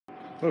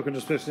Welcome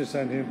to Smith's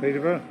Nissan here in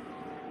Peterborough.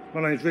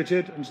 My name is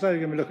Richard and today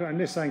we're going to be looking at a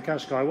Nissan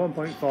Qashqai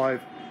 1.5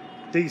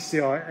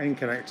 DCI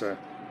N-CONNECTA.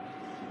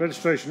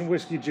 Registration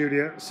Whiskey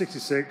Juliet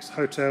 66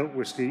 Hotel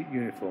Whiskey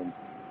Uniform.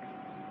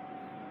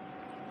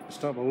 We'll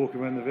start by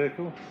walking around the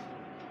vehicle.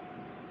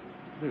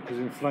 The vehicle is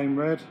in flame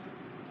red.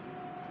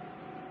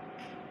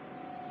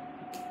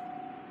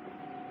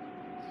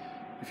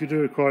 If you do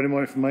require any more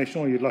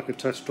information or you'd like a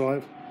test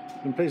drive,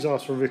 then please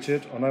ask for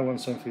Richard on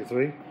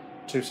 01733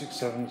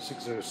 267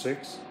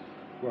 606,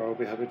 where I'll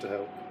be happy to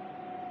help.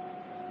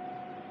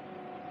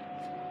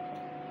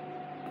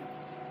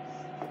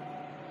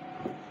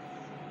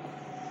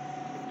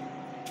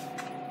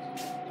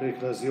 The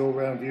vehicle has the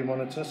all-round view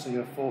monitor, so you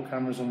have 4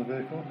 cameras on the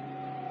vehicle,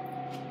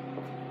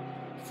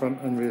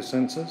 front and rear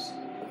sensors.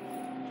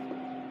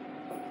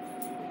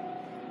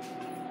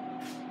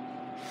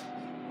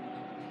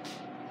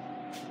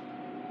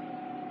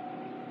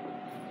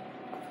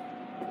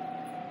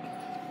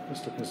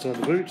 Let's look inside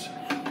the boot.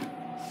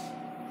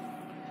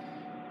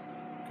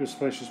 Good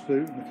spacious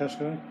boot in the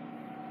Qashqai.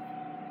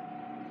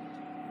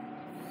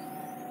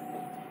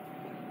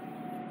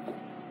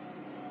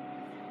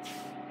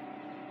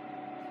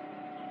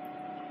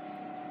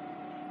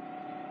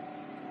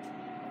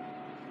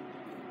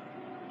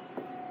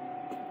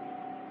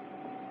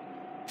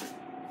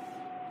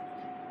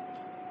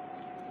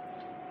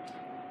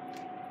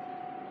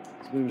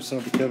 Let's move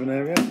inside the cabin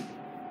area.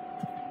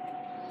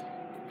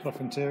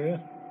 Cloth interior.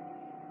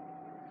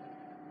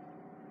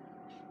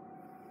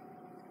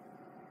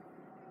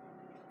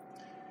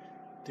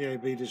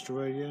 DAB digital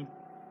radio,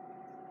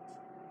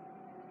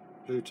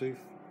 Bluetooth,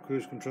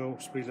 cruise control,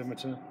 speed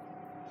limiter,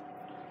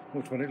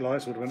 automatic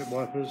lights, automatic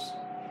wipers.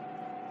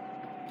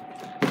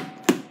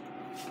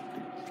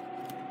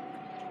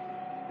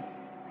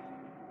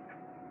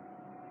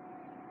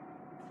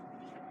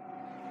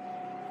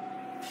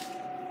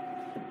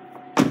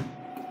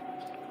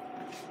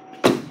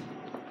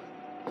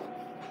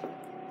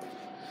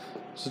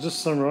 So just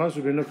to summarise,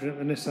 we've been looking at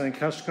the Nissan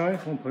Qashqai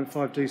 1.5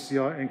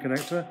 DCI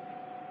N-CONNECTA.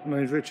 My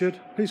name is Richard.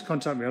 Please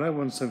contact me on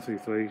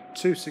 01733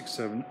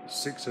 267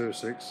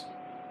 606.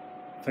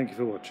 Thank you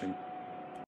for watching.